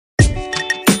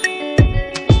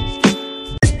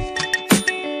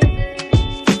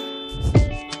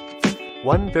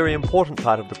One very important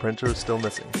part of the printer is still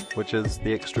missing, which is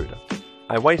the extruder.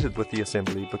 I waited with the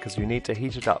assembly because you need to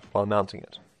heat it up while mounting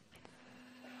it.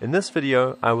 In this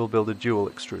video, I will build a dual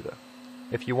extruder.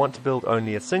 If you want to build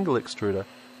only a single extruder,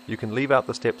 you can leave out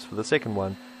the steps for the second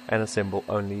one and assemble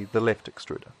only the left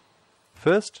extruder.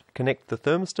 First, connect the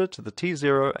thermistor to the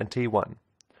T0 and T1.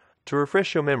 To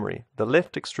refresh your memory, the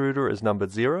left extruder is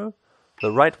numbered 0,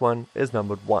 the right one is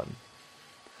numbered 1.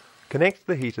 Connect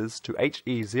the heaters to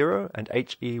HE0 and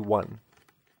HE1.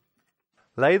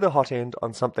 Lay the hot end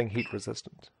on something heat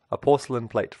resistant, a porcelain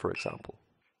plate for example.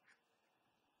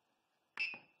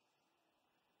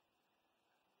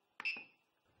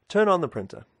 Turn on the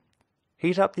printer.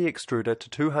 Heat up the extruder to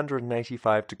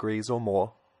 285 degrees or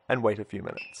more and wait a few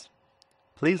minutes.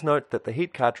 Please note that the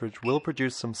heat cartridge will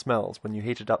produce some smells when you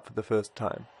heat it up for the first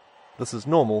time. This is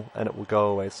normal and it will go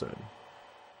away soon.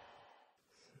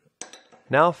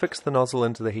 Now fix the nozzle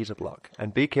into the heater block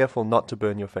and be careful not to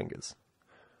burn your fingers.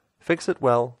 Fix it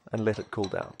well and let it cool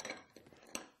down.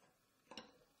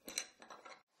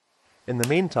 In the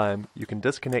meantime, you can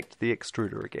disconnect the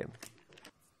extruder again.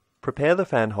 Prepare the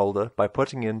fan holder by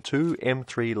putting in 2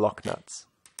 M3 lock nuts.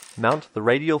 Mount the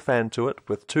radial fan to it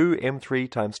with 2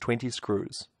 M3 x 20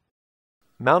 screws.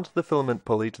 Mount the filament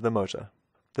pulley to the motor.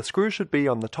 The screw should be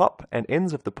on the top and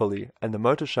ends of the pulley and the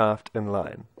motor shaft in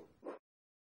line.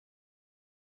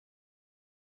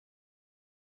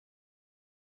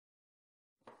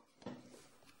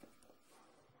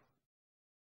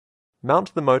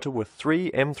 Mount the motor with 3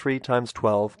 M3 x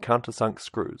 12 countersunk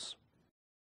screws.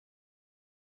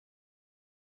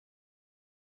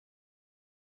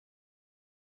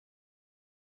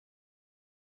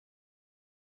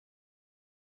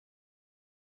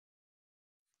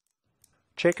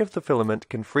 Check if the filament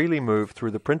can freely move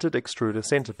through the printed extruder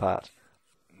center part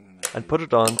and put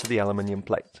it on to the aluminium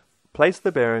plate. Place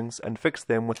the bearings and fix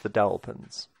them with the dowel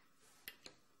pins.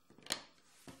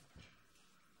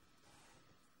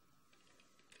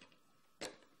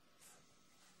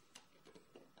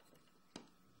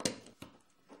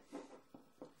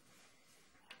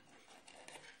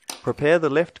 Prepare the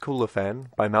left cooler fan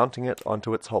by mounting it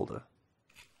onto its holder.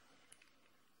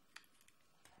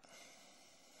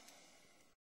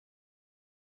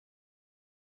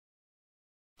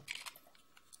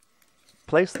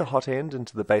 Place the hot end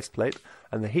into the base plate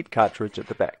and the heat cartridge at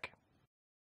the back.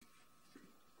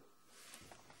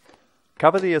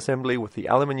 Cover the assembly with the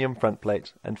aluminium front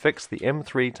plate and fix the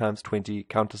M3 x 20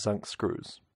 countersunk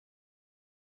screws.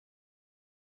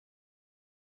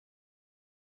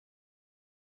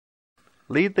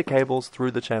 Lead the cables through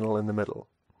the channel in the middle.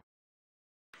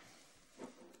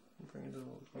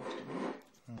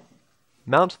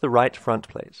 Mount the right front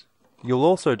plate. You'll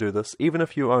also do this even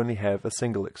if you only have a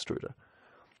single extruder.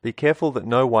 Be careful that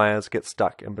no wires get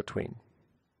stuck in between.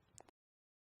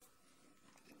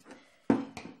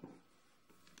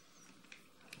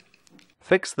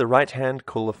 Fix the right-hand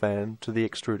cooler fan to the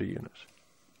extruder unit.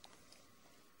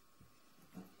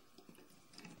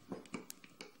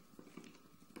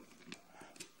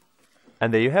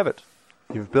 And there you have it.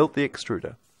 You've built the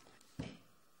extruder.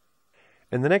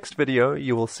 In the next video,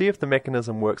 you will see if the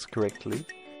mechanism works correctly.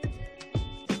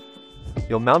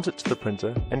 You'll mount it to the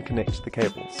printer and connect the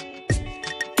cables.